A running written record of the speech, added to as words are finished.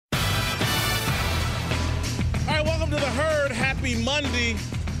to the herd. Happy Monday.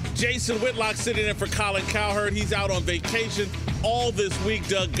 Jason Whitlock sitting in for Colin Kaepernick. He's out on vacation all this week.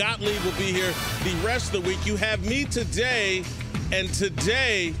 Doug Gottlieb will be here the rest of the week. You have me today, and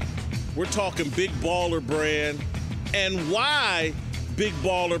today we're talking Big Baller Brand and why Big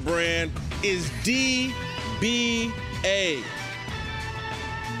Baller Brand is DBA.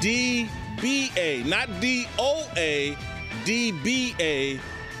 DBA, not DOA, DBA,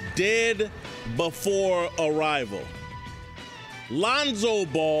 dead before arrival. Lonzo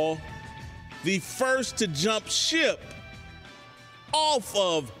Ball, the first to jump ship off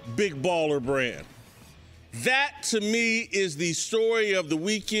of Big Baller Brand. That, to me, is the story of the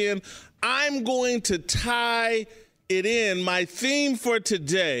weekend. I'm going to tie it in. My theme for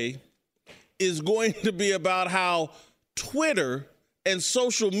today is going to be about how Twitter and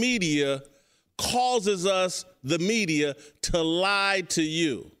social media causes us, the media, to lie to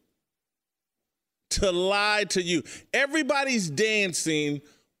you. To lie to you. Everybody's dancing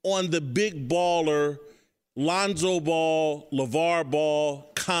on the Big Baller, Lonzo Ball, LaVar Ball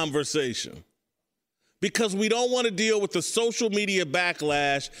conversation. Because we don't want to deal with the social media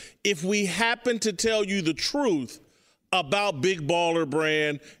backlash if we happen to tell you the truth about Big Baller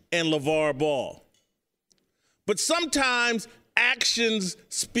Brand and LaVar Ball. But sometimes actions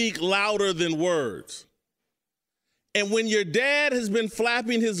speak louder than words. And when your dad has been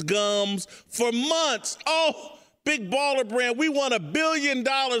flapping his gums for months, oh, Big Baller Brand, we won $1 billion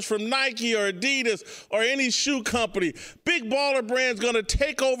from Nike or Adidas or any shoe company. Big Baller Brand's going to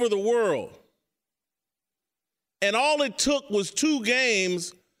take over the world. And all it took was 2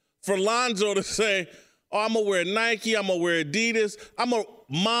 games for Lonzo to say, oh, I'm going to wear Nike, I'm going to wear Adidas, I'm going to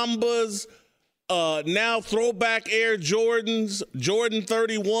Mambas, now throwback Air Jordans, Jordan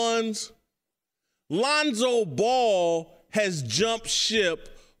 31s. Lonzo Ball has jumped ship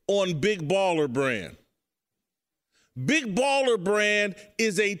on Big Baller Brand. Big Baller Brand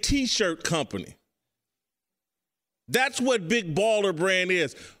is a T-shirt company. That's what Big Baller Brand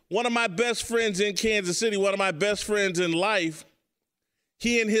is. One of my best friends in Kansas City, one of my best friends in life,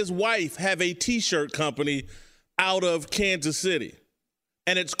 he and his wife have a T-shirt company out of Kansas City,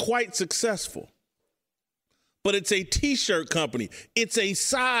 and it's quite successful. But it's a T-shirt company. It's a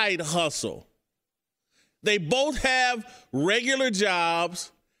side hustle. They both have regular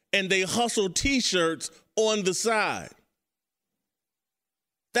jobs, and they hustle T-shirts on the side.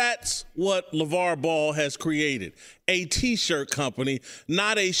 That's what LaVar Ball has created, a T-shirt company,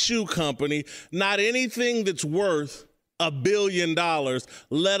 not a shoe company, not anything that's worth $1 billion,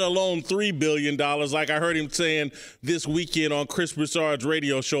 let alone $3 billion, like I heard him saying this weekend on Chris Broussard's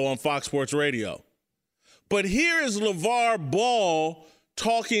radio show on Fox Sports Radio. But here is LaVar Ball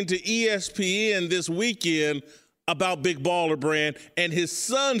talking to ESPN this weekend about Big Baller Brand and his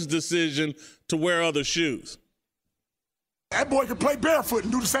son's decision to wear other shoes. That boy can play barefoot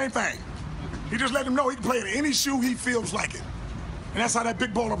and do the same thing. He just let him know he can play in any shoe he feels like it. And that's how that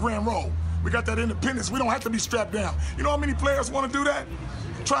Big Baller Brand roll. We got that independence. We don't have to be strapped down. You know how many players want to do that?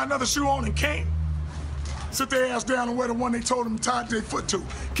 Try another shoe on and can't. Sit their ass down and wear the one they told them to tie their foot to.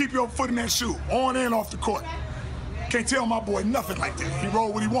 Keep your foot in that shoe, on and off the court. Can't tell my boy nothing like that. He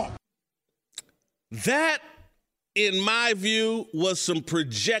roll what he want. That, in my view, was some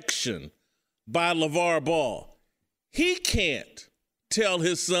projection by LaVar Ball. He can't tell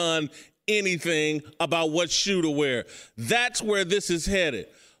his son anything about what shoe to wear. That's where this is headed.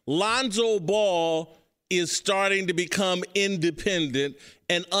 Lonzo Ball is starting to become independent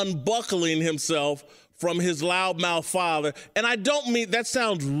and unbuckling himself from his loudmouth father. And I don't mean, that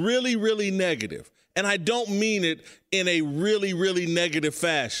sounds really, really negative. And I don't mean it in a really, really negative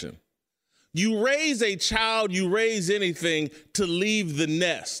fashion. You raise a child, you raise anything to leave the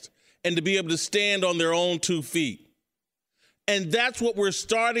nest and to be able to stand on their own 2 feet. And that's what we're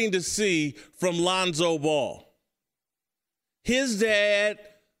starting to see from Lonzo Ball. His dad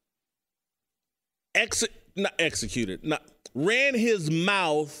ran his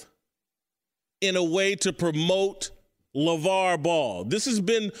mouth in a way to promote LaVar Ball. This has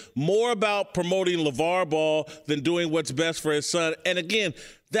been more about promoting LaVar Ball than doing what's best for his son. And again,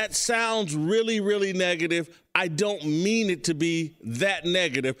 that sounds really, really negative. I don't mean it to be that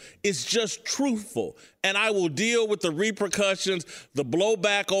negative. It's just truthful. And I will deal with the repercussions, the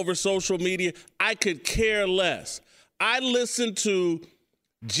blowback over social media. I could care less. I listened to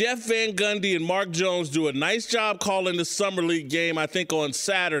Jeff Van Gundy and Mark Jones do a nice job calling the Summer League game, I think on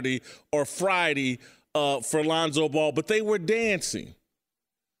Saturday or Friday, for Lonzo Ball, but they were dancing.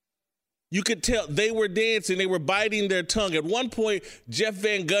 You could tell they were dancing. They were biting their tongue. At one point, Jeff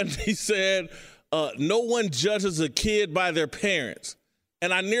Van Gundy said, no one judges a kid by their parents.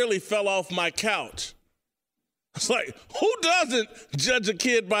 And I nearly fell off my couch. It's like, who doesn't judge a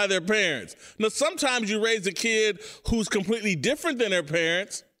kid by their parents? Now, sometimes you raise a kid who's completely different than their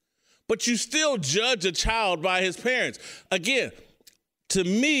parents, but you still judge a child by his parents. Again, to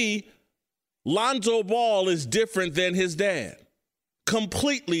me, Lonzo Ball is different than his dad.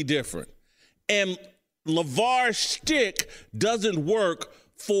 Completely different. And LaVar's shtick doesn't work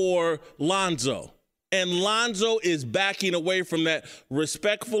for Lonzo. And Lonzo is backing away from that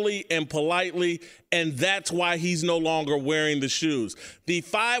respectfully and politely, and that's why he's no longer wearing the shoes. The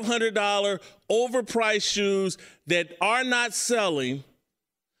 $500 overpriced shoes that are not selling,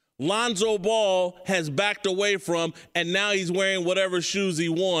 Lonzo Ball has backed away from, and now he's wearing whatever shoes he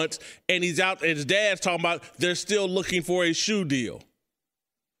wants, and he's out, and his dad's talking about they're still looking for a shoe deal.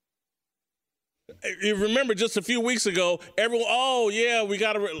 You remember just a few weeks ago, everyone,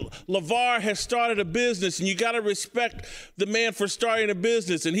 LaVar has started a business, and you got to respect the man for starting a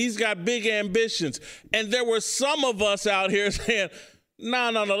business, and he's got big ambitions. And there were some of us out here saying, no,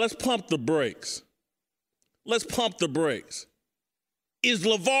 let's pump the brakes. Let's pump the brakes. Is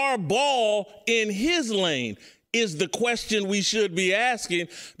LaVar Ball in his lane is the question we should be asking,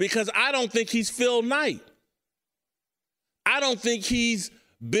 because I don't think he's Phil Knight. I don't think he's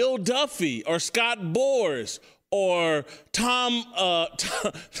Bill Duffy or Scott Boras or Tom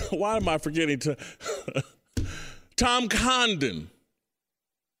Condon.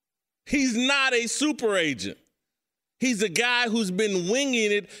 He's not a super agent. He's a guy who's been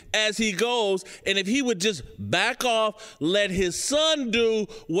winging it as he goes, and if he would just back off, let his son do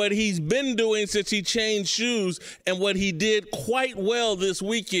what he's been doing since he changed shoes and what he did quite well this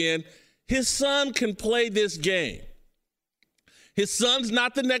weekend, his son can play this game. His son's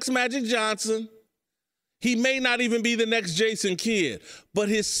not the next Magic Johnson. He may not even be the next Jason Kidd, but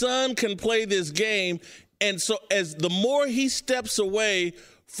his son can play this game. And so as the more he steps away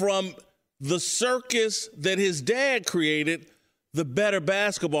from the circus that his dad created, the better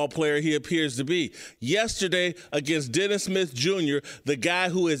basketball player he appears to be. Yesterday against Dennis Smith Jr., the guy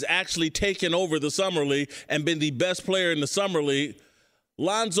who has actually taken over the Summer League and been the best player in the Summer League,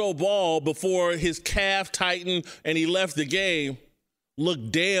 Lonzo Ball, before his calf tightened and he left the game,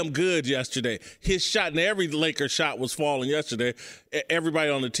 looked damn good yesterday. His shot, and every Lakers shot was falling yesterday. Everybody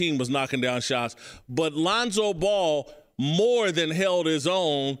on the team was knocking down shots. But Lonzo Ball more than held his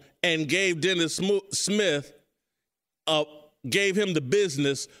own and gave Dennis Smith, gave him the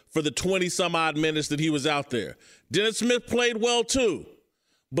business for the 20-some-odd minutes that he was out there. Dennis Smith played well too.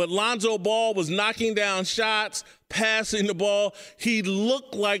 But Lonzo Ball was knocking down shots, passing the ball. He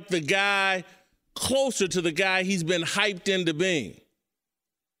looked like the guy, closer to the guy he's been hyped into being.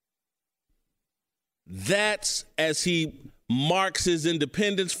 That's as he marks his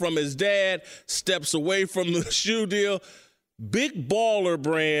independence from his dad, steps away from the shoe deal. Big baller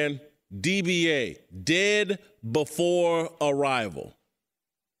brand, DBA, dead before arrival.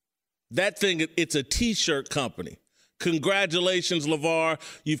 That thing, it's a T-shirt company. Congratulations, LaVar.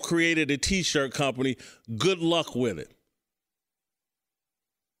 You've created a T-shirt company. Good luck with it.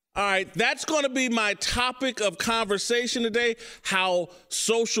 All right, that's going to be my topic of conversation today, how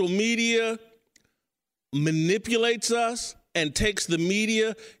social media manipulates us and takes the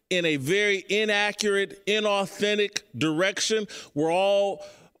media in a very inaccurate, inauthentic direction. We're all,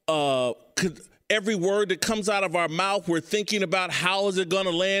 every word that comes out of our mouth, we're thinking about how is it going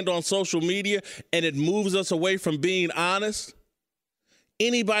to land on social media, and it moves us away from being honest.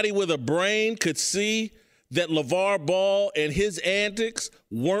 Anybody with a brain could see that LaVar Ball and his antics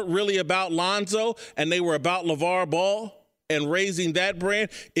weren't really about Lonzo, and they were about LaVar Ball and raising that brand.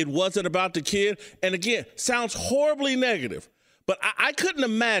 It wasn't about the kid. And again, sounds horribly negative, but I couldn't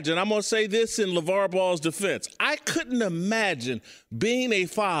imagine, I'm going to say this in LaVar Ball's defense, I couldn't imagine being a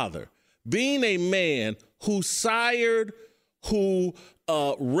father, being a man who sired, who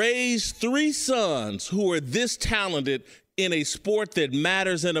raised 3 sons who are this talented in a sport that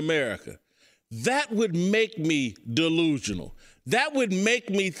matters in America. That would make me delusional. That would make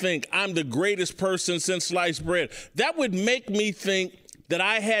me think I'm the greatest person since sliced bread. That would make me think that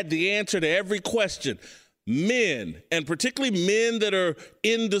I had the answer to every question. Men, and particularly men that are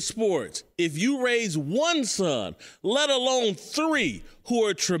into sports, if you raise 1 son, let alone 3 who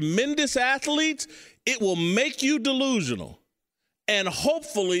are tremendous athletes, it will make you delusional. And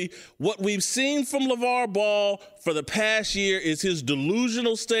hopefully what we've seen from LaVar Ball for the past year is his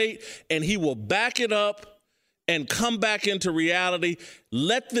delusional state, and he will back it up and come back into reality.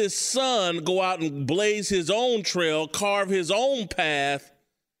 Let this son go out and blaze his own trail, carve his own path.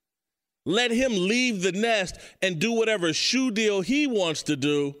 Let him leave the nest and do whatever shoe deal he wants to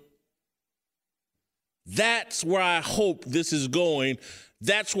do. That's where I hope this is going.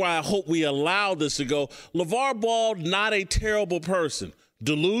 That's why I hope we allow this to go. LaVar Ball, not a terrible person.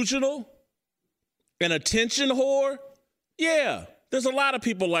 Delusional? An attention whore? Yeah, there's a lot of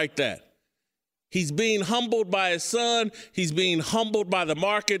people like that. He's being humbled by his son. He's being humbled by the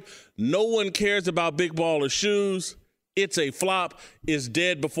market. No one cares about big baller shoes. It's a flop. It's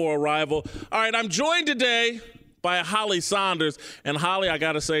dead before arrival. All right, I'm joined today by Holly Saunders. And Holly, I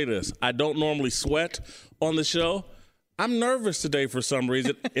got to say this. I don't normally sweat on the show. I'm nervous today for some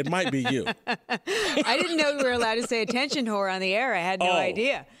reason. It might be you. I didn't know we were allowed to say attention whore on the air. I had no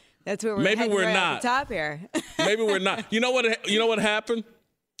idea. That's what we're maybe we're right not at the top here. Maybe we're not. You know what happened?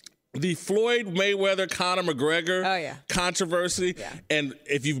 The Floyd Mayweather Conor McGregor controversy. Yeah. And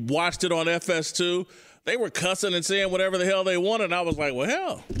if you've watched it on FS2, they were cussing and saying whatever the hell they wanted. And I was like, well,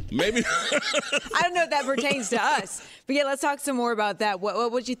 hell, maybe. I don't know if that pertains to us. But yeah, let's talk some more about that.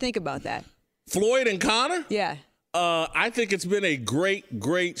 What did you think about that? Floyd and Conor? Yeah. I think it's been a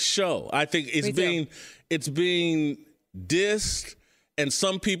great show. I think it's being dissed. And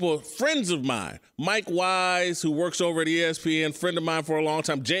some people, friends of mine, Mike Wise, who works over at ESPN, friend of mine for a long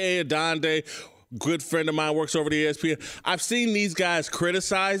time, J.A. Adonde, good friend of mine, works over at ESPN. I've seen these guys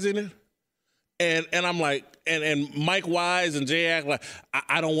criticizing it. And I'm like, and Mike Wise and Jay act like,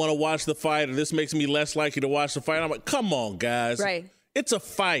 I don't want to watch the fight, or this makes me less likely to watch the fight. I'm like, come on, guys. Right. It's a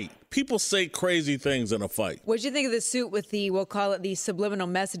fight. People say crazy things in a fight. What did you think of the suit with the, we'll call it the subliminal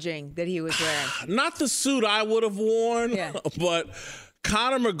messaging that he was wearing? Not the suit I would have worn, but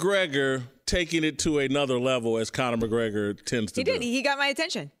Conor McGregor taking it to another level, as Conor McGregor tends to do. He did. He got my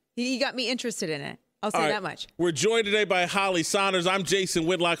attention. He got me interested in it. I'll say that much. We're joined today by Holly Saunders. I'm Jason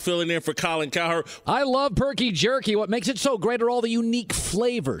Whitlock, filling in for Colin Kaepernick. I love Perky Jerky. What makes it so great are all the unique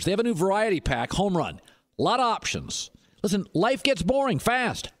flavors. They have a new variety pack, Home Run. A lot of options. Listen, life gets boring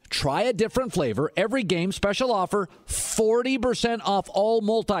fast. Try a different flavor. Every game, special offer, 40% off all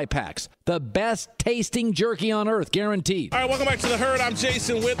multi-packs. The best tasting jerky on earth, guaranteed. All right, welcome back to The Herd. I'm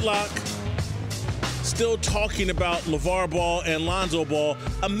Jason Whitlock. Still talking about LaVar Ball and Lonzo Ball.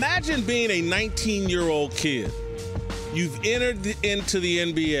 Imagine being a 19-year-old kid. You've entered into the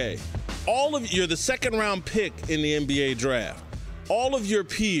NBA. You're the second-round pick in the NBA draft. All of your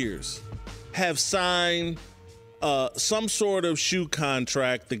peers have signed some sort of shoe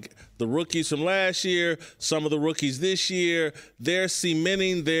contract. The rookies from last year, some of the rookies this year, they're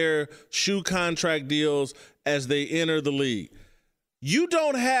cementing their shoe contract deals as they enter the league. You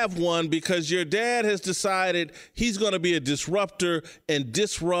don't have one because your dad has decided he's going to be a disruptor and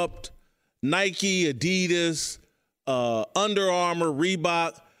disrupt Nike, Adidas, Under Armour,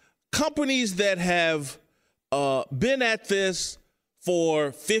 Reebok, companies that have been at this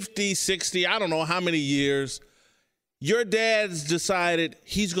for 50, 60, I don't know how many years. Your dad's decided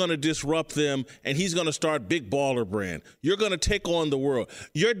he's going to disrupt them and he's going to start Big Baller Brand. You're going to take on the world.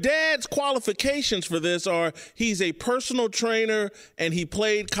 Your dad's qualifications for this are he's a personal trainer and he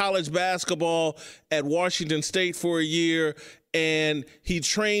played college basketball at Washington State for a year and he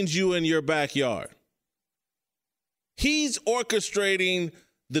trains you in your backyard. He's orchestrating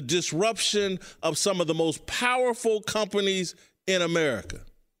the disruption of some of the most powerful companies in America.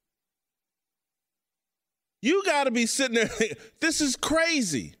 You got to be sitting there thinking, this is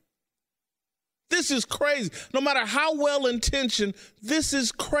crazy. This is crazy. No matter how well-intentioned, this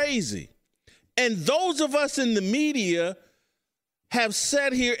is crazy. And those of us in the media have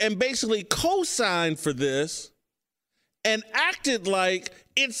sat here and basically co-signed for this and acted like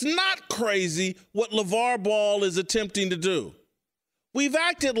it's not crazy what LaVar Ball is attempting to do. We've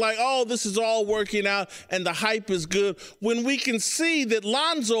acted like, oh, this is all working out and the hype is good, when we can see that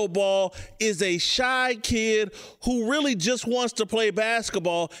Lonzo Ball is a shy kid who really just wants to play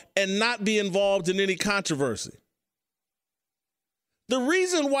basketball and not be involved in any controversy. The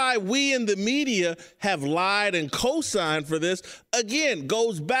reason why we in the media have lied and co-signed for this, again,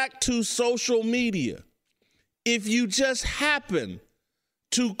 goes back to social media. If you just happen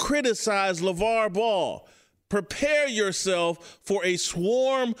to criticize LaVar Ball, prepare yourself for a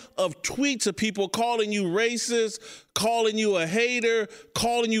swarm of tweets of people calling you racist, calling you a hater,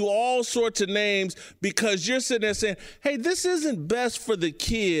 calling you all sorts of names because you're sitting there saying, hey, this isn't best for the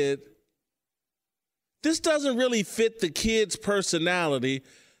kid. This doesn't really fit the kid's personality.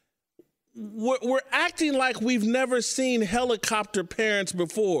 We're acting like we've never seen helicopter parents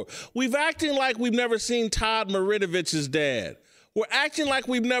before. We're acting like we've never seen Todd Marinovich's dad. We're acting like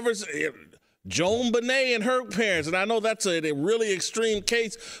we've never seen Joan Benet and her parents, and I know that's a really extreme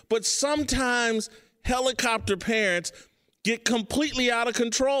case, but sometimes helicopter parents get completely out of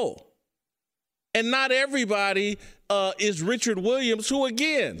control. And not everybody is Richard Williams, who,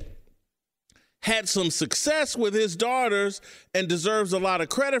 again, had some success with his daughters and deserves a lot of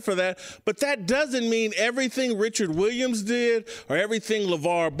credit for that. But that doesn't mean everything Richard Williams did or everything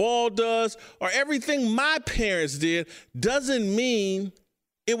LaVar Ball does or everything my parents did doesn't mean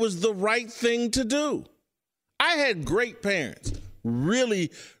it was the right thing to do. I had great parents,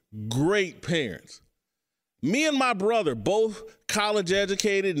 really great parents. Me and my brother, both college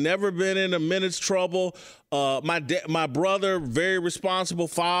educated, never been in a minute's trouble. My brother, very responsible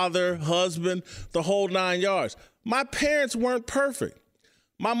father, husband, the whole 9 yards. My parents weren't perfect.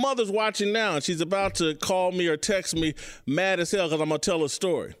 My mother's watching now, and she's about to call me or text me mad as hell because I'm going to tell a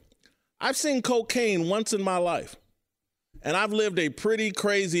story. I've seen cocaine once in my life, and I've lived a pretty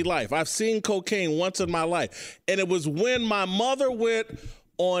crazy life. I've seen cocaine once in my life, and it was when my mother went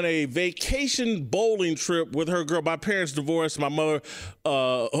on a vacation bowling trip with her girl. My parents divorced. My mother,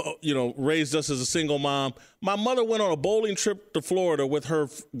 raised us as a single mom. My mother went on a bowling trip to Florida with her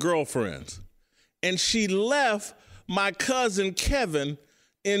girlfriends, and she left my cousin Kevin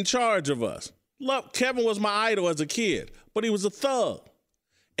in charge of us. Look, Kevin was my idol as a kid, but he was a thug.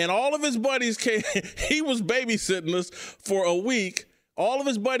 And all of his buddies came. He was babysitting us for a week. All of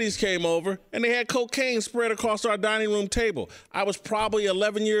his buddies came over, and they had cocaine spread across our dining room table. I was probably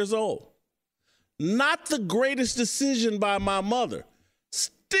 11 years old. Not the greatest decision by my mother.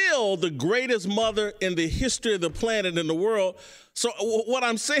 Still the greatest mother in the history of the planet and the world. So what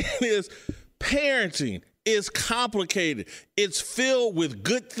I'm saying is parenting is complicated. It's filled with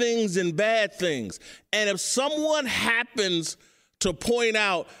good things and bad things. And if someone happens to point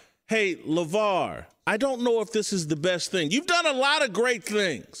out, hey, LaVar, I don't know if this is the best thing. You've done a lot of great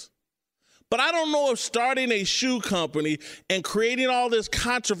things, but I don't know if starting a shoe company and creating all this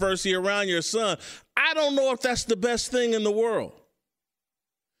controversy around your son, I don't know if that's the best thing in the world.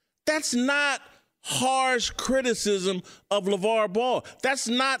 That's not harsh criticism of LaVar Ball. That's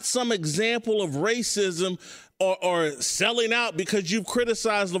not some example of racism or selling out because you've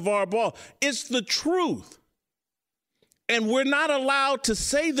criticized LaVar Ball. It's the truth. And we're not allowed to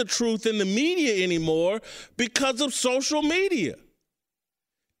say the truth in the media anymore because of social media.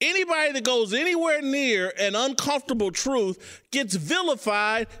 Anybody that goes anywhere near an uncomfortable truth gets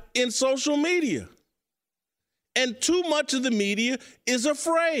vilified in social media. And too much of the media is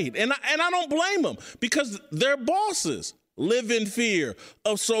afraid. And I don't blame them because their bosses live in fear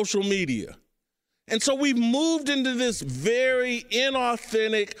of social media. And so we've moved into this very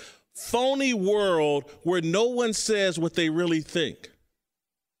inauthentic, phony world where no one says what they really think.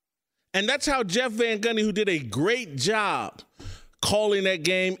 And that's how Jeff Van Gundy, who did a great job calling that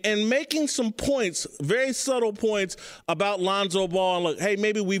game and making some points, very subtle points about Lonzo Ball. And look, hey,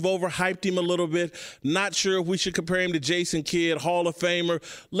 maybe we've overhyped him a little bit. Not sure if we should compare him to Jason Kidd, Hall of Famer.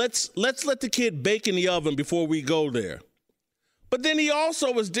 Let's let the kid bake in the oven before we go there. But then he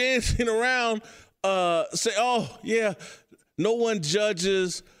also was dancing around, say, oh, yeah, no one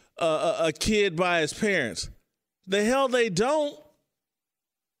judges a kid by his parents. The hell they don't.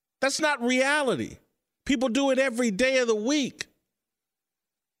 That's not reality. People do it every day of the week.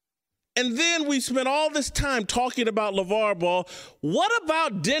 And then we spent all this time talking about LaVar Ball. What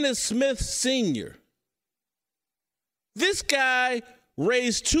about Dennis Smith Sr.? This guy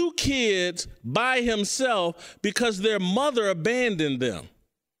raised 2 kids by himself because their mother abandoned them.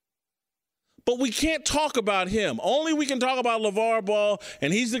 But we can't talk about him. Only we can talk about LaVar Ball,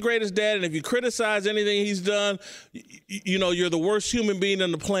 and he's the greatest dad, and if you criticize anything he's done, you're the worst human being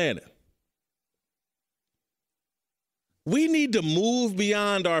on the planet. We need to move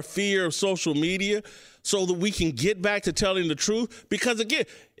beyond our fear of social media so that we can get back to telling the truth. Because, again,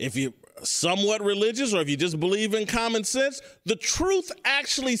 if you're somewhat religious or if you just believe in common sense, the truth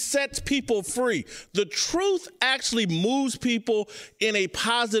actually sets people free. The truth actually moves people in a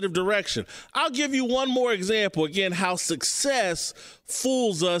positive direction. I'll give you one more example, again, how success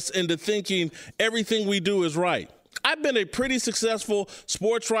fools us into thinking everything we do is right. I've been a pretty successful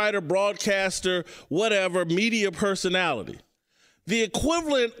sports writer, broadcaster, whatever, media personality. The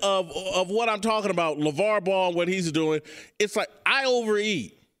equivalent of what I'm talking about, LaVar Ball and what he's doing, it's like I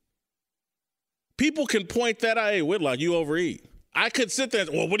overeat. People can point that out, hey, Whitlock, you overeat. I could sit there and,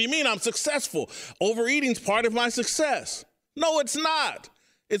 well, what do you mean I'm successful? Overeating's part of my success. No, it's not.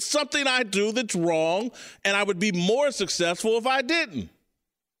 It's something I do that's wrong, and I would be more successful if I didn't.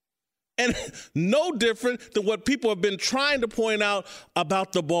 And no different than what people have been trying to point out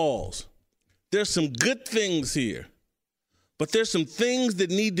about the Balls. There's some good things here, but there's some things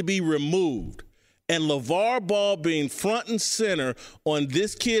that need to be removed. And LaVar Ball being front and center on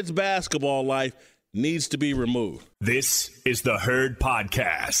this kid's basketball life needs to be removed. This is the Herd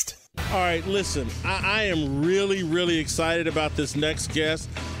Podcast. All right, listen, I am really, really excited about this next guest.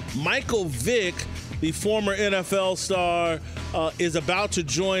 Michael Vick, the former NFL star, is about to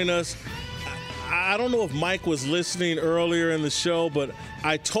join us. I don't know if Mike was listening earlier in the show, but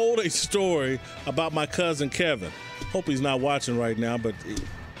I told a story about my cousin Kevin. Hope he's not watching right now, but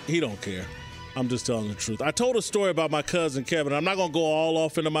he don't care. I'm just telling the truth. I told a story about my cousin Kevin. I'm not going to go all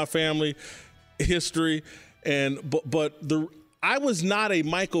off into my family history, but I was not a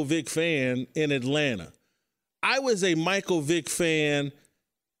Michael Vick fan in Atlanta. I was a Michael Vick fan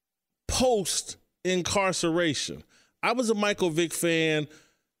post-incarceration. I was a Michael Vick fan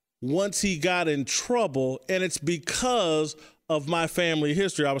once he got in trouble, and it's because of my family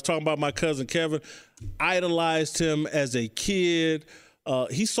history. I was talking about my cousin Kevin. Idolized him as a kid.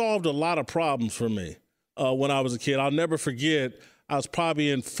 He solved a lot of problems for me when I was a kid. I'll never forget, I was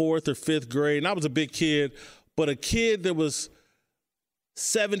probably in 4th or 5th grade, and I was a big kid, but a kid that was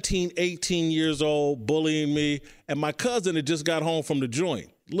 17, 18 years old bullying me, and my cousin had just got home from the joint.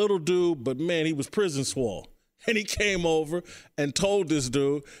 Little dude, but man, he was prison swole. And he came over and told this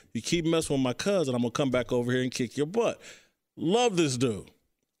dude, you keep messing with my cousin, I'm going to come back over here and kick your butt. Love this dude.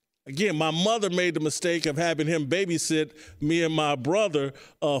 Again, my mother made the mistake of having him babysit me and my brother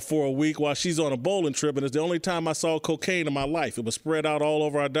for a week while she's on a bowling trip, and it's the only time I saw cocaine in my life. It was spread out all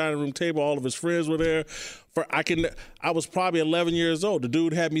over our dining room table. All of his friends were there. I was probably 11 years old. The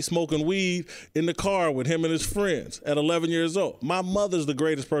dude had me smoking weed in the car with him and his friends at 11 years old. My mother's the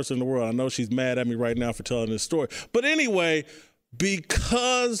greatest person in the world. I know she's mad at me right now for telling this story. But anyway,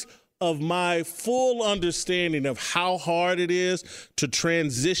 because of my full understanding of how hard it is to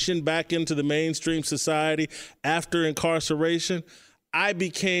transition back into the mainstream society after incarceration, I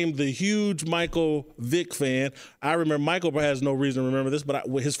became the huge Michael Vick fan. I remember, Michael has no reason to remember this, but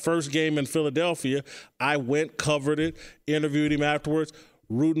his first game in Philadelphia, I went, covered it, interviewed him afterwards,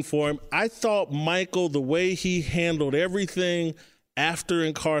 rooting for him. I thought Michael, the way he handled everything after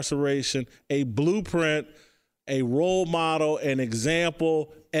incarceration, a blueprint, a role model, an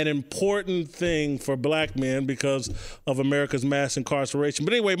example, an important thing for black men because of America's mass incarceration.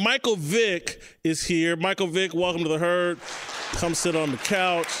 But anyway, Michael Vick is here. Michael Vick, welcome to the Herd. Come sit on the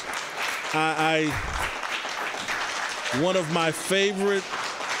couch. One of my favorite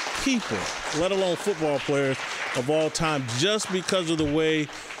people, let alone football players of all time, just because of the way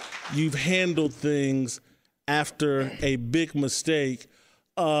you've handled things after a big mistake.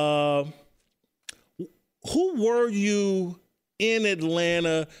 Who were you in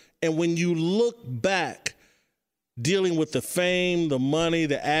Atlanta, and when you look back, dealing with the fame, the money,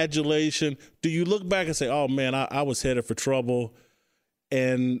 the adulation, do you look back and say, oh, man, I was headed for trouble,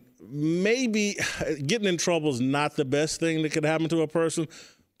 and maybe getting in trouble is not the best thing that could happen to a person,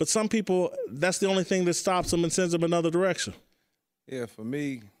 but some people, that's the only thing that stops them and sends them another direction? Yeah, for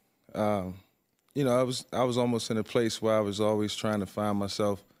me, I was almost in a place where I was always trying to find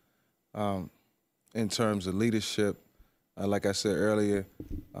myself in terms of leadership, like I said earlier,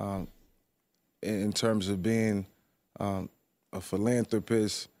 in terms of being a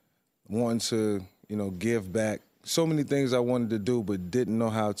philanthropist, wanting to, give back. So many things I wanted to do but didn't know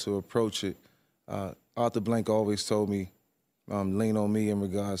how to approach it. Arthur Blank always told me, lean on me in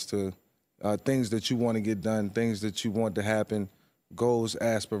regards to things that you want to get done, things that you want to happen, goals,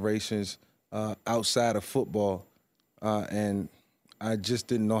 aspirations outside of football. And I just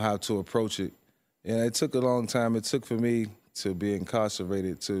didn't know how to approach it. And it took a long time. It took for me to be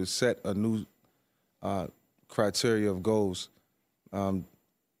incarcerated to set a new criteria of goals.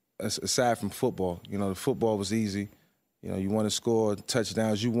 Aside from football, the football was easy. You want to score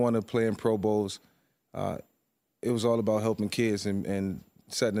touchdowns. You want to play in Pro Bowls. It was all about helping kids and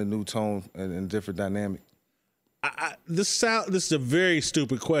setting a new tone and different dynamic. This is a very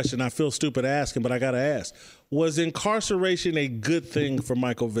stupid question. I feel stupid asking, but I got to ask. Was incarceration a good thing for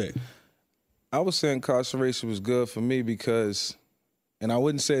Michael Vick? I would say incarceration was good for me because, and I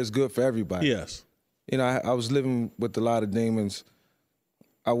wouldn't say it's good for everybody. Yes. I was living with a lot of demons.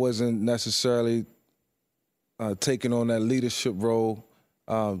 I wasn't necessarily taking on that leadership role,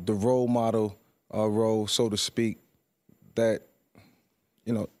 the role model role, so to speak, that,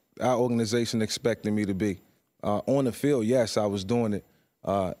 our organization expected me to be. On the field, yes, I was doing it,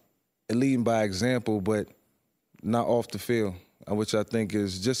 leading by example, but not off the field, which I think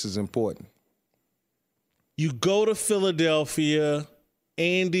is just as important. You go to Philadelphia,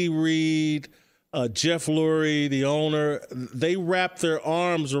 Andy Reid, Jeff Lurie, the owner, they wrapped their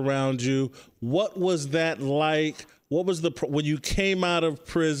arms around you. What was that like? What was when you came out of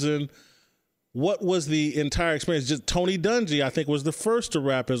prison, what was the entire experience? Just Tony Dungy, I think, was the first to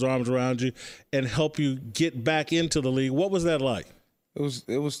wrap his arms around you and help you get back into the league. What was that like?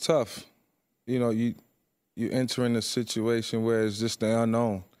 It was tough. You enter in a situation where it's just the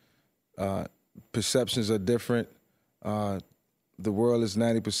unknown. Perceptions are different. The world is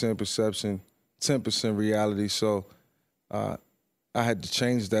 90% perception, 10% reality. So I had to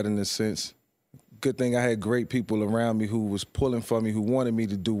change that in a sense. Good thing I had great people around me who was pulling for me, who wanted me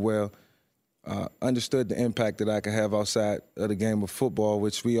to do well, understood the impact that I could have outside of the game of football,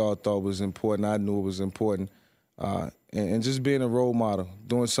 which we all thought was important. I knew it was important. And just being a role model,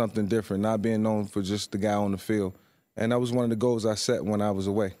 doing something different, not being known for just the guy on the field. And that was one of the goals I set when I was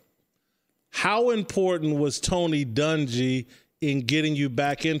away. How important was Tony Dungy in getting you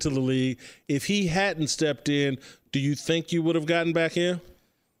back into the league? If he hadn't stepped in, do you think you would have gotten back in?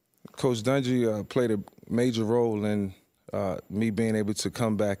 Coach Dungy played a major role in me being able to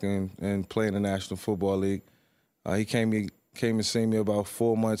come back and play in the National Football League. He came and seen me about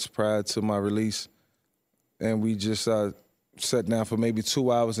 4 months prior to my release, and we just sat down for maybe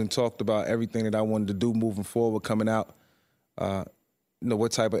 2 hours and talked about everything that I wanted to do moving forward, coming out.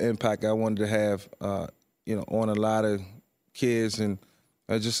 What type of impact I wanted to have, on a lot of kids and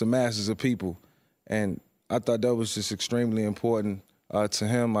just the masses of people. And I thought that was just extremely important to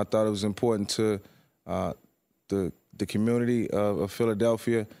him. I thought it was important to the community of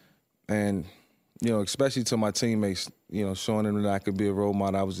Philadelphia and, especially to my teammates, showing them that I could be a role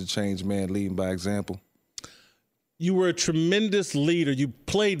model. I was a changed man leading by example. You were a tremendous leader. You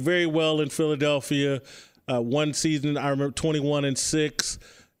played very well in Philadelphia. One season, I remember 21-6,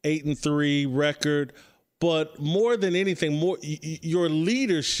 8-3 record. But more than anything, your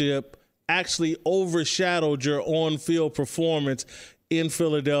leadership actually overshadowed your on-field performance in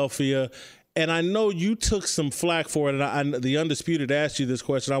Philadelphia. And I know you took some flack for it, and the Undisputed asked you this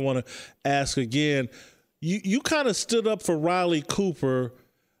question. I want to ask again. You kind of stood up for Riley Cooper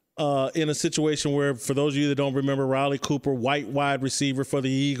in a situation where, for those of you that don't remember, Riley Cooper, white wide receiver for the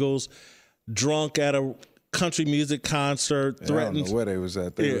Eagles, drunk at a country music concert, threatens. I don't know where they was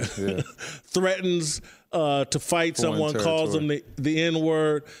at. Yeah. Threatens to fight someone, calls them the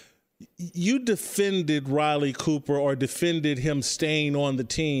N-word. You defended Riley Cooper or defended him staying on the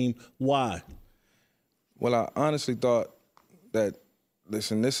team. Why? Well, I honestly thought that,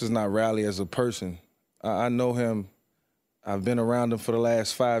 listen, this is not Riley as a person. I know him. I've been around him for the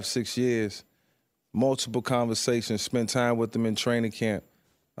last 5-6 years. Multiple conversations, spent time with him in training camp.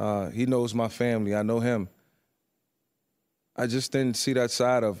 He knows my family. I know him. I just didn't see that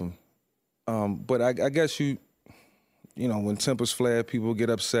side of him. But I guess when tempers flare, people get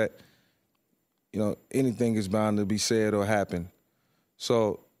upset. Anything is bound to be said or happen.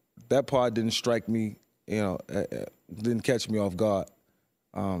 So that part didn't strike me, didn't catch me off guard.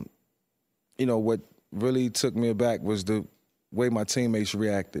 What really took me aback was the way my teammates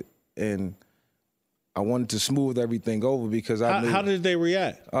reacted. And I wanted to smooth everything over because I knew. How did they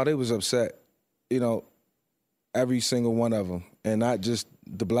react? Oh, they was upset. Every single one of them. And not just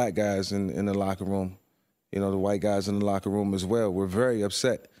the black guys in the locker room. The white guys in the locker room as well were very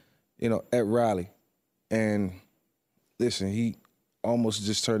upset, at Riley. And listen, he almost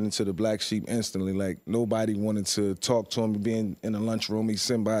just turned into the black sheep instantly. Like, nobody wanted to talk to him, being in the lunchroom. He's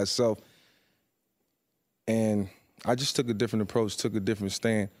sitting by himself. And I just took a different approach, took a different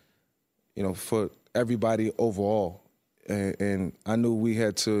stand, for everybody overall. And I knew we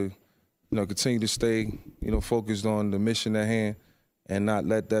had to, continue to stay, focused on the mission at hand and not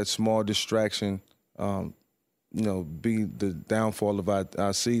let that small distraction, be the downfall of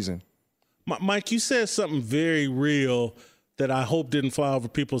our season. Mike, you said something very real that I hope didn't fly over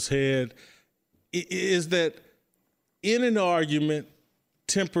people's head, is that in an argument,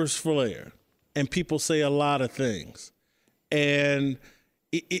 tempers flare, and people say a lot of things. And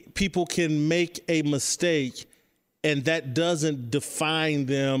people can make a mistake, and that doesn't define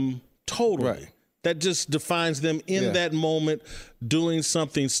them totally. Right. That just defines them in that moment doing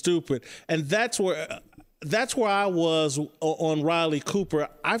something stupid. And that's where I was on Riley Cooper.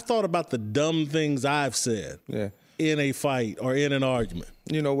 I've thought about the dumb things I've said in a fight or in an argument.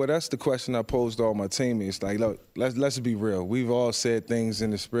 That's the question I posed to all my teammates. Like, look, let's be real. We've all said things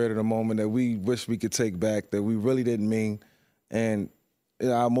in the spirit of the moment that we wish we could take back, that we really didn't mean. And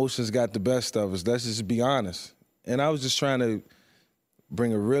our emotions got the best of us. Let's just be honest. And I was just trying to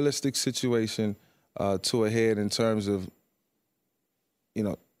bring a realistic situation to a head in terms of,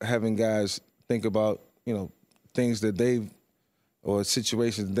 having guys think about, things that or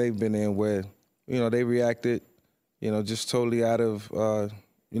situations they've been in where, they reacted, just totally out of,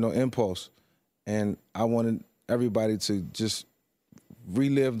 impulse. And I wanted everybody to just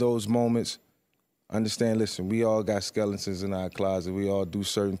relive those moments, understand, listen, we all got skeletons in our closet. We all do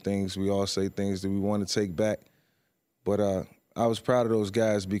certain things. We all say things that we want to take back. But I was proud of those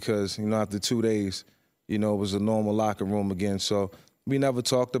guys because, after 2 days, it was a normal locker room again. So we never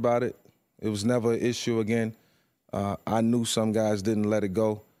talked about it. It was never an issue again. I knew some guys didn't let it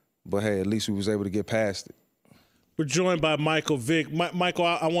go, but hey, at least we was able to get past it. We're joined by Michael Vick. Michael,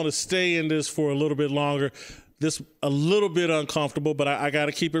 I want to stay in this for a little bit longer. This a little bit uncomfortable, but I got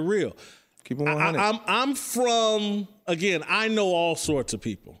to keep it real. Keep it 100. I'm from, again, I know all sorts of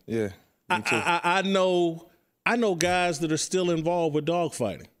people. Yeah, me too. I know guys that are still involved with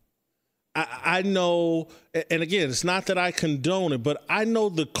dogfighting. I know, and again, it's not that I condone it, but I know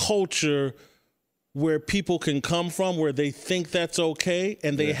the culture where people can come from, where they think that's okay,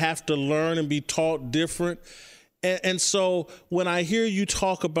 and they have to learn and be taught different. And so when I hear you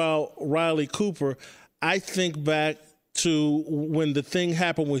talk about Riley Cooper, I think back to when the thing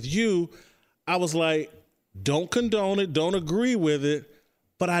happened with you. I was like, don't condone it, don't agree with it,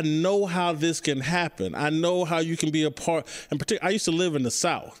 but I know how this can happen. I know how you can be a part. And particularly, I used to live in the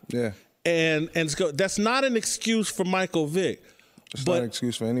South. Yeah. And that's not an excuse for Michael Vick. It's not an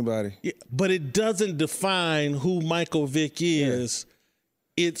excuse for anybody. Yeah, but it doesn't define who Michael Vick is.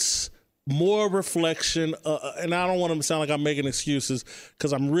 Yeah. It's more reflection, and I don't want to sound like I'm making excuses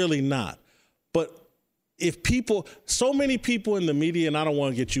because I'm really not. But if people, so many people in the media, and I don't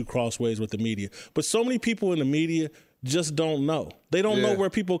want to get you crossways with the media, but so many people in the media just don't know. They don't know where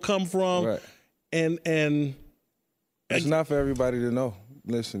people come from. Right. And it's not for everybody to know.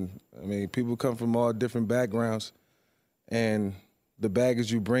 Listen, I mean, people come from all different backgrounds, and the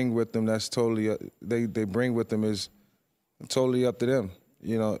baggage you bring with them, that's totally, they bring with them is totally up to them.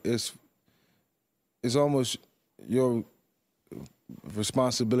 You know, it's almost your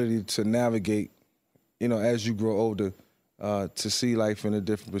responsibility to navigate, you know, as you grow older, to see life in a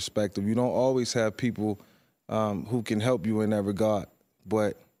different perspective. You don't always have people who can help you in that regard,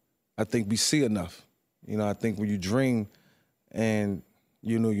 but I think we see enough. You know, I think when you dream and,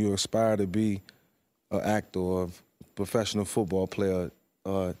 you know, you aspire to be an actor or a professional football player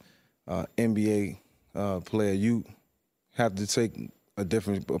or NBA player, you have to take a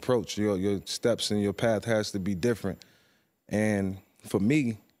different approach. Your steps and your path has to be different. And for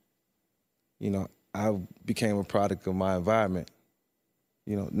me, you know, I became a product of my environment.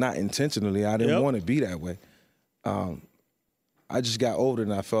 You know, not intentionally. I didn't want to be that way. I just got older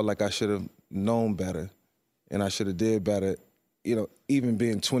and I felt like I should have known better and I should have did better. You know, even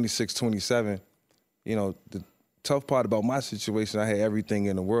being 26, 27, you know, the tough part about my situation, I had everything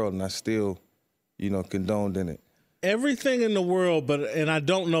in the world and I still, you know, condoned in it. Everything in the world, and I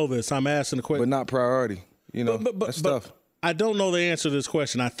don't know this. I'm asking the question. But not priority. You know, that's tough. I don't know the answer to this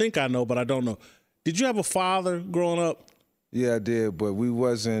question. I think I know, but I don't know. Did you have a father growing up? Yeah, I did, but we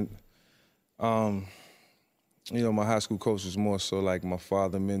wasn't, you know, my high school coach was more so like my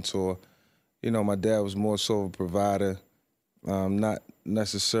father, mentor. You know, my dad was more so a provider, not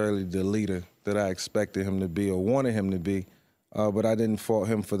necessarily the leader that I expected him to be or wanted him to be, but I didn't fault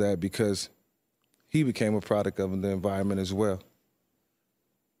him for that because he became a product of the environment as well.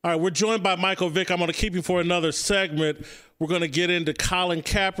 All right, we're joined by Michael Vick. I'm going to keep you for another segment. We're going to get into Colin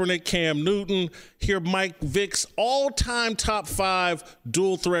Kaepernick, Cam Newton, hear Mike Vick's all-time top 5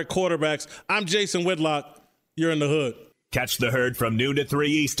 dual-threat quarterbacks. I'm Jason Whitlock. You're in the hood. Catch the herd from noon to 3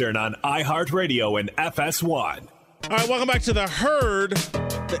 Eastern on iHeartRadio and FS1. All right, welcome back to the herd,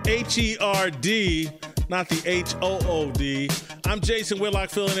 the H-E-R-D, not the H-O-O-D. I'm Jason Whitlock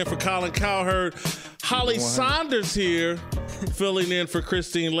filling in for Colin Cowherd. Holly Saunders here filling in for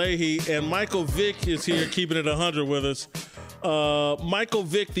Christine Leahy, and Michael Vick is here keeping it 100 with us. Michael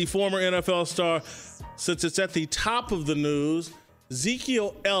Vick, the former NFL star, since it's at the top of the news,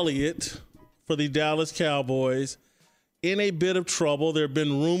 Ezekiel Elliott for the Dallas Cowboys in a bit of trouble. There have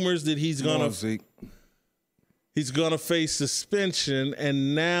been rumors that he's going to face suspension,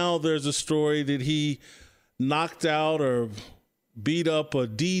 and now there's a story that he knocked out or beat up a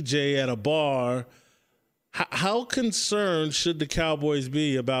DJ at a bar. How concerned should the Cowboys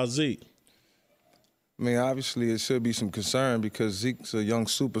be about Zeke? I mean, obviously it should be some concern because Zeke's a young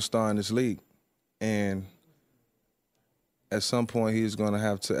superstar in this league. And at some point he's going to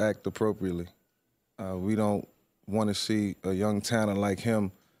have to act appropriately. We don't want to see a young talent like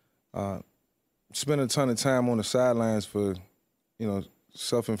him spend a ton of time on the sidelines for, you know,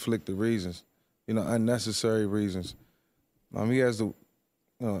 self-inflicted reasons, you know, unnecessary reasons. He has a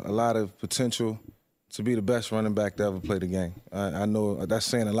lot of potential to be the best running back to ever play the game. I know that's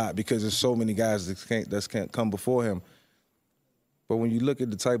saying a lot because there's so many guys that can't come before him. But when you look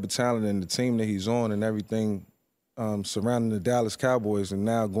at the type of talent and the team that he's on and everything surrounding the Dallas Cowboys and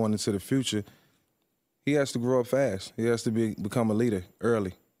now going into the future, he has to grow up fast. He has to become a leader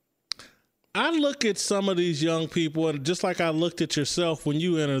early. I look at some of these young people, and just like I looked at yourself when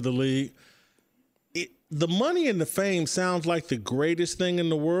you entered the league, the money and the fame sounds like the greatest thing in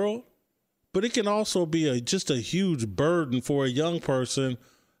the world, but it can also be just a huge burden for a young person.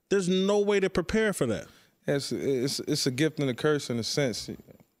 There's no way to prepare for that. It's a gift and a curse in a sense.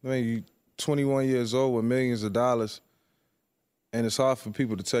 I mean, you're 21 years old with millions of dollars, and it's hard for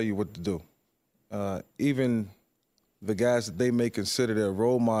people to tell you what to do. Even the guys that they may consider their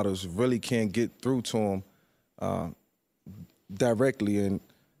role models really can't get through to them directly. And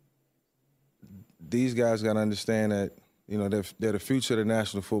these guys got to understand that, you know, they're the future of the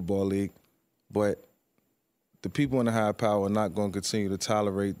National Football League, but the people in the higher power are not going to continue to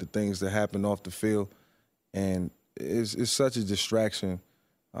tolerate the things that happen off the field. And it's such a distraction.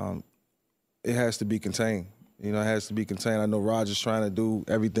 It has to be contained. You know, it has to be contained. I know Roger's trying to do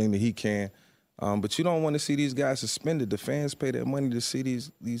everything that he can, but you don't want to see these guys suspended. The fans pay their money to see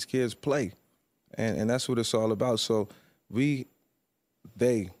these kids play, and that's what it's all about. So I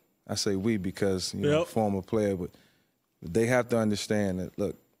say we because, you know, former player, but they have to understand that,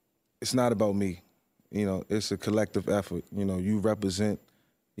 look, it's not about me. You know, it's a collective effort. You know, you represent,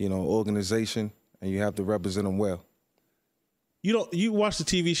 you know, organization, and you have to represent them well. You watch the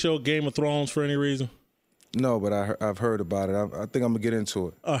TV show Game of Thrones for any reason? No, but I've heard about it. I think I'm going to get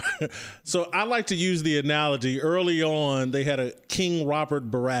into it. So I like to use the analogy. Early on, they had a King Robert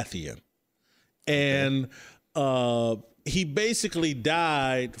Baratheon. And he basically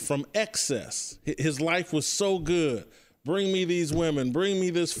died from excess. His life was so good. Bring me these women. Bring me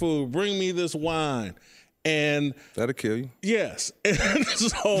this food. Bring me this wine. And that'll kill you. Yes. And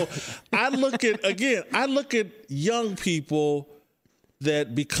so I look at young people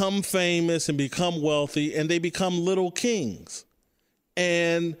that become famous and become wealthy, and they become little kings.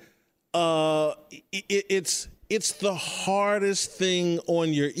 And it's the hardest thing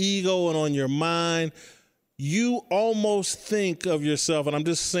on your ego and on your mind. You almost think of yourself, and I'm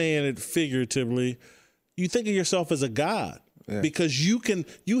just saying it figuratively, you think of yourself as a god. Yeah. Because you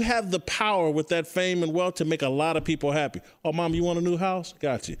have the power with that fame and wealth to make a lot of people happy. Oh, Mom, you want a new house?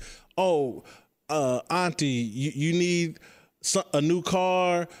 Got you. Oh, Auntie, you need a new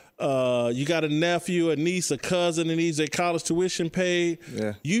car. You got a nephew, a niece, a cousin that needs their college tuition paid.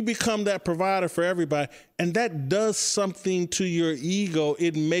 Yeah. You become that provider for everybody, and that does something to your ego.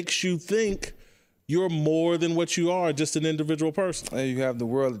 It makes you think you're more than what you are, just an individual person. And you have the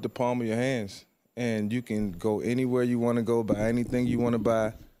world at the palm of your hands. And you can go anywhere you want to go, buy anything you want to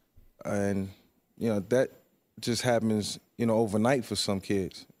buy. And, you know, that just happens, you know, overnight for some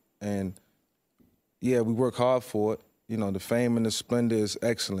kids. And, yeah, we work hard for it. You know, the fame and the splendor is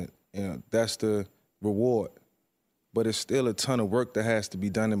excellent. You know, that's the reward. But it's still a ton of work that has to be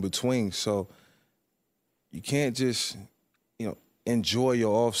done in between. So you can't just, you know, enjoy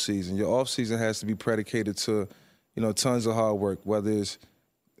your off season. Your off season has to be predicated to, you know, tons of hard work, whether it's,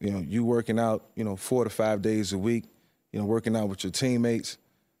 you know, you working out, you know, 4 to 5 days a week, you know, working out with your teammates,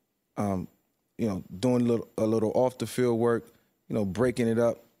 you know, doing a little off the field work, you know, breaking it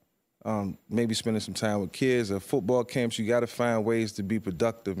up, maybe spending some time with kids. At football camps, you got to find ways to be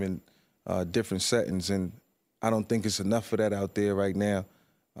productive in different settings. And I don't think it's enough of that out there right now.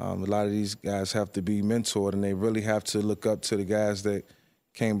 A lot of these guys have to be mentored, and they really have to look up to the guys that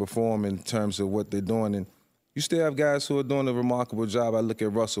came before them in terms of what they're doing. And you still have guys who are doing a remarkable job. I look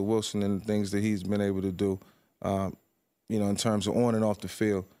at Russell Wilson and the things that he's been able to do, you know, in terms of on and off the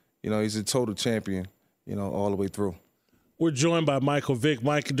field. You know, he's a total champion, you know, all the way through. We're joined by Michael Vick.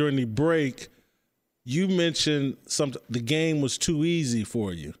 Mike, during the break, you mentioned the game was too easy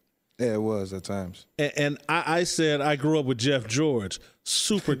for you. Yeah, it was at times. And I said I grew up with Jeff George,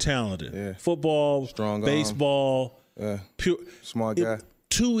 super talented. Yeah. Football, strong baseball. Yeah. Pure, smart guy.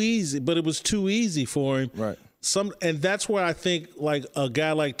 Too easy, but it was too easy for him. Right. And that's where I think like a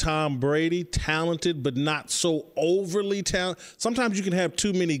guy like Tom Brady, talented but not so overly talented. Sometimes you can have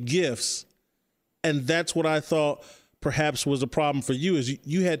too many gifts, and that's what I thought perhaps was a problem for you, is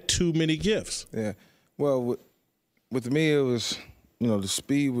you had too many gifts. Yeah. Well, with me, it was, you know, the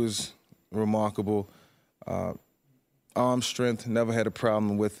speed was remarkable. Arm strength, never had a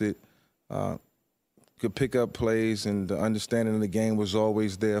problem with it. Could pick up plays, and the understanding of the game was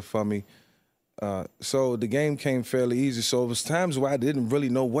always there for me. So the game came fairly easy. So it was times where I didn't really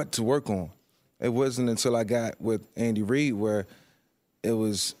know what to work on. It wasn't until I got with Andy Reid where it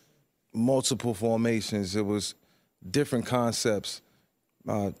was multiple formations. It was different concepts,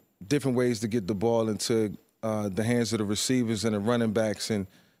 different ways to get the ball into the hands of the receivers and the running backs, and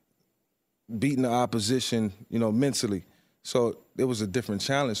beating the opposition, you know, mentally. So it was a different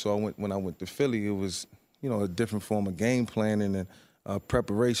challenge. So when I went to Philly, it was, you know, a different form of game planning and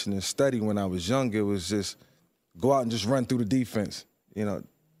preparation and study. When I was younger, it was just go out and just run through the defense, you know,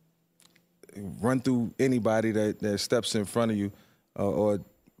 run through anybody that steps in front of you, or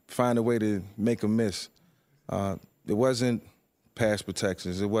find a way to make a miss. It wasn't pass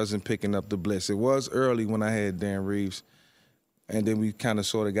protections. It wasn't picking up the blitz. It was early when I had Dan Reeves, and then we kind of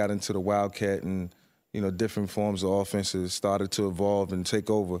sort of got into the Wildcat and, different forms of offenses started to evolve and take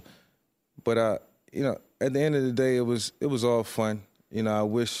over. But, at the end of the day, it was all fun. I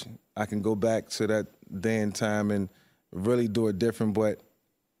wish I can go back to that day and time and really do it different. But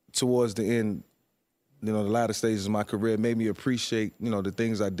towards the end, the latter stages of my career made me appreciate, the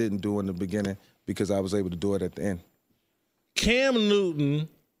things I didn't do in the beginning because I was able to do it at the end. Cam Newton,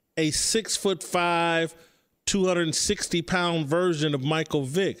 a 6'5", 260-pound version of Michael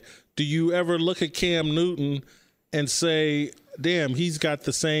Vick. Do you ever look at Cam Newton and say, damn, he's got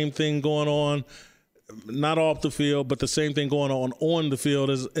the same thing going on, not off the field, but the same thing going on the field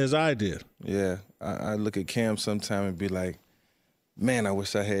as I did? Yeah, I look at Cam sometime and be like, man, I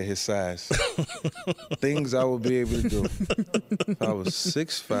wish I had his size. Things I would be able to do. I was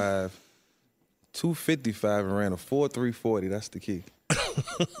 6'5", 255 and ran a 4.3 40. That's the key.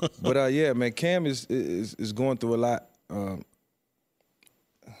 But yeah, man, Cam is going through a lot.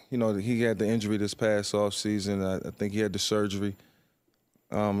 He had the injury this past offseason. I think he had the surgery.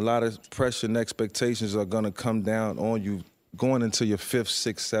 A lot of pressure and expectations are going to come down on you going into your 5th,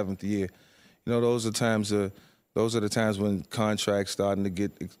 6th, 7th year. Those are the times when contracts starting to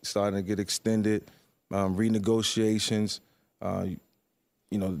get extended, renegotiations.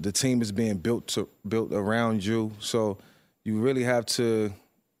 The team is being built around you, so you really have to,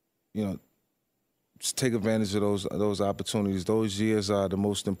 just take advantage of those opportunities. Those years are the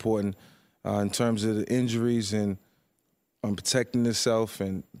most important in terms of the injuries and protecting yourself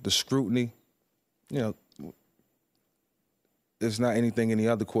and the scrutiny. There's not anything any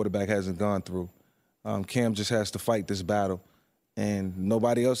other quarterback hasn't gone through. Cam just has to fight this battle, and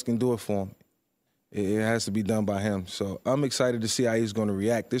nobody else can do it for him. It has to be done by him. So I'm excited to see how he's going to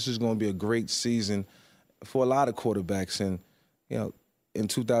react. This is going to be a great season for a lot of quarterbacks. And, in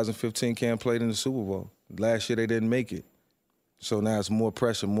 2015, Cam played in the Super Bowl. Last year, they didn't make it. So now it's more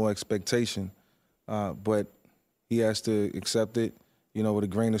pressure, more expectation. But he has to accept it, with a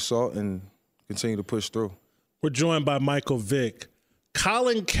grain of salt and continue to push through. We're joined by Michael Vick.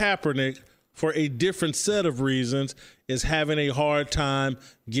 Colin Kaepernick, for a different set of reasons, is having a hard time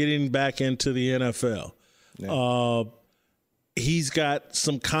getting back into the NFL. Yeah. He's got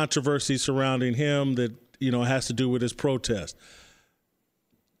some controversy surrounding him that, has to do with his protest.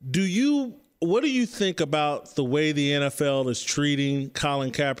 What do you think about the way the NFL is treating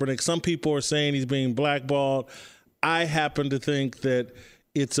Colin Kaepernick? Some people are saying he's being blackballed. I happen to think that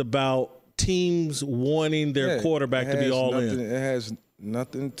it's about teams wanting their quarterback to be all in. It has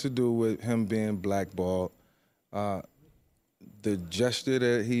nothing to do with him being blackballed. The gesture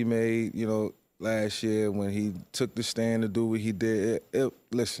that he made, last year when he took the stand to do what he did,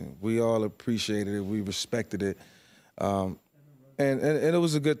 listen, we all appreciated it. We respected it. And it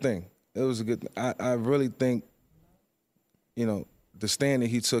was a good thing. It was a good thing. I really think, the stand that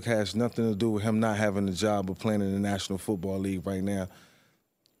he took has nothing to do with him not having a job or playing in the National Football League right now.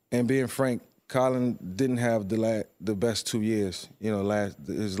 And being frank, Colin didn't have the best 2 years,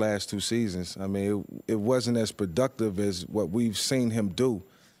 his last 2 seasons. I mean, it wasn't as productive as what we've seen him do.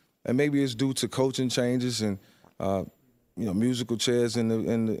 And maybe it's due to coaching changes and, musical chairs in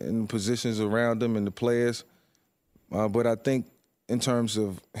the positions around him and the players. But I think in terms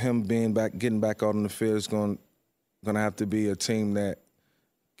of him getting back out on the field, it's going to have to be a team that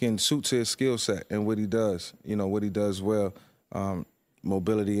can suit his skill set and what he does, what he does well.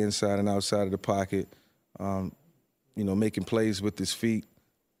 Mobility inside and outside of the pocket, making plays with his feet,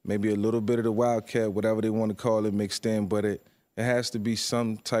 maybe a little bit of the wildcat, whatever they want to call it, mixed in, but it has to be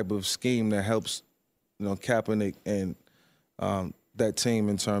some type of scheme that helps, Kaepernick and that team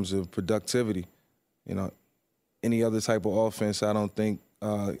in terms of productivity. Any other type of offense, I don't think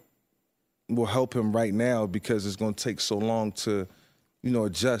will help him right now because it's going to take so long to,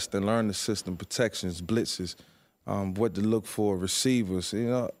 adjust and learn the system, protections, blitzes, what to look for, receivers,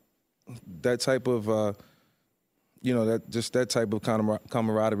 that type of, that type of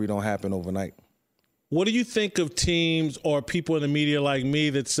camaraderie don't happen overnight. What do you think of teams or people in the media like me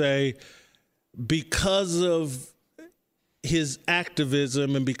that say because of his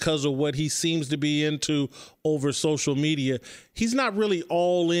activism and because of what he seems to be into over social media, he's not really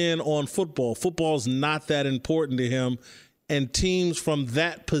all in on football. Football's not that important to him, and teams from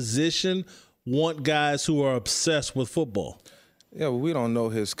that position want guys who are obsessed with football? Yeah, well, we don't know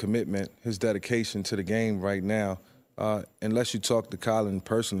his commitment, his dedication to the game right now. Unless you talk to Colin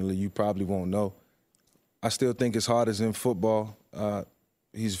personally, you probably won't know. I still think his heart is in football.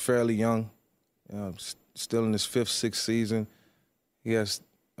 He's fairly young, still in his 5th, 6th season. He has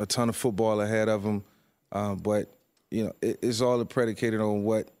a ton of football ahead of him, but it's all predicated on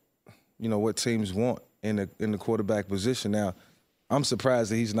what teams want in the quarterback position. Now, I'm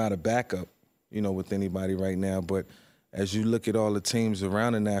surprised that he's not a backup, with anybody right now. But as you look at all the teams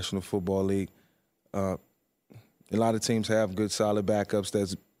around the National Football League, a lot of teams have good, solid backups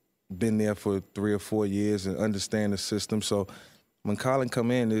that's been there for 3 or 4 years and understand the system. So when Colin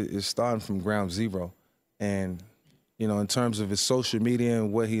come in, it's starting from ground zero. And, in terms of his social media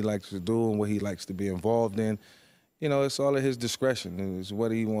and what he likes to do and what he likes to be involved in, it's all at his discretion. It's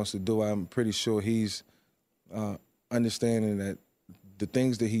what he wants to do. I'm pretty sure he's understanding that the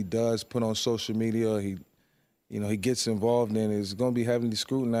things that he does put on social media, he gets involved in is going to be heavily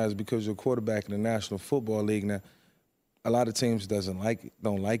scrutinized because you're a quarterback in the National Football League. Now, a lot of teams don't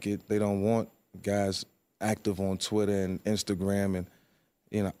like it. They don't want guys active on Twitter and Instagram,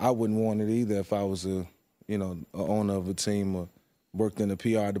 and I wouldn't want it either if I was a owner of a team or worked in the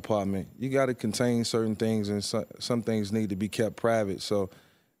PR department. You got to contain certain things, and some things need to be kept private. So,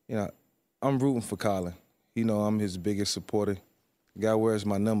 I'm rooting for Colin. I'm his biggest supporter. The guy wears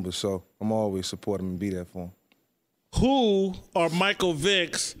my number, so I'm always support him and be there for him. Who are Michael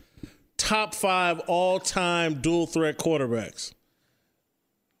Vick's top 5 all-time dual-threat quarterbacks?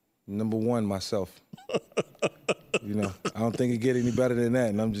 Number 1, myself. I don't think it get any better than that,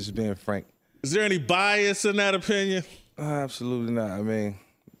 and I'm just being frank. Is there any bias in that opinion? Absolutely not. I mean,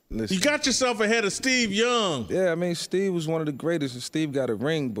 listen. You got yourself ahead of Steve Young. Yeah, I mean, Steve was one of the greatest, and Steve got a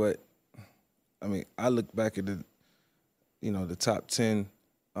ring, but, I mean, I look back at the top 10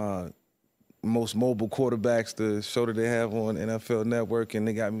 most mobile quarterbacks, the show that they have on NFL Network, and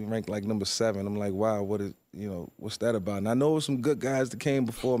they got me ranked like number 7. I'm like, wow, what's that about? And I know it was some good guys that came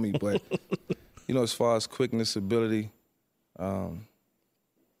before me, but, as far as quickness, ability, the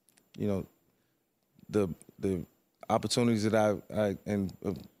opportunities that I and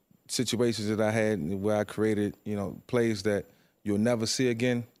situations that I had where I created, plays that you'll never see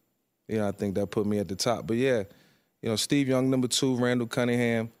again, I think that put me at the top. But, yeah, Steve Young, number 2, Randall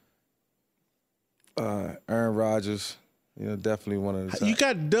Cunningham, Aaron Rodgers, definitely one of the top. You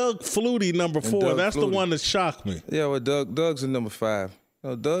got Doug Flutie, number 4. That's the one that shocked me. Yeah, well, Doug's in number 5.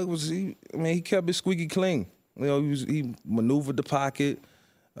 Doug he kept it squeaky clean. He maneuvered the pocket,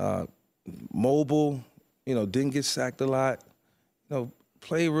 mobile, didn't get sacked a lot.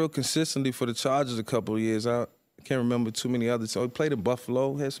 Played real consistently for the Chargers a couple of years. I can't remember too many others. So he played in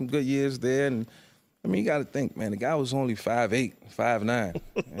Buffalo, had some good years there. And, you got to think, man, the guy was only 5'8", 5'9",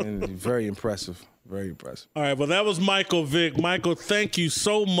 and very impressive. Very impressive. All right, well, that was Michael Vick. Michael, thank you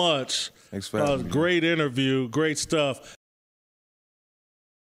so much. Thanks for having me. Great interview, great stuff.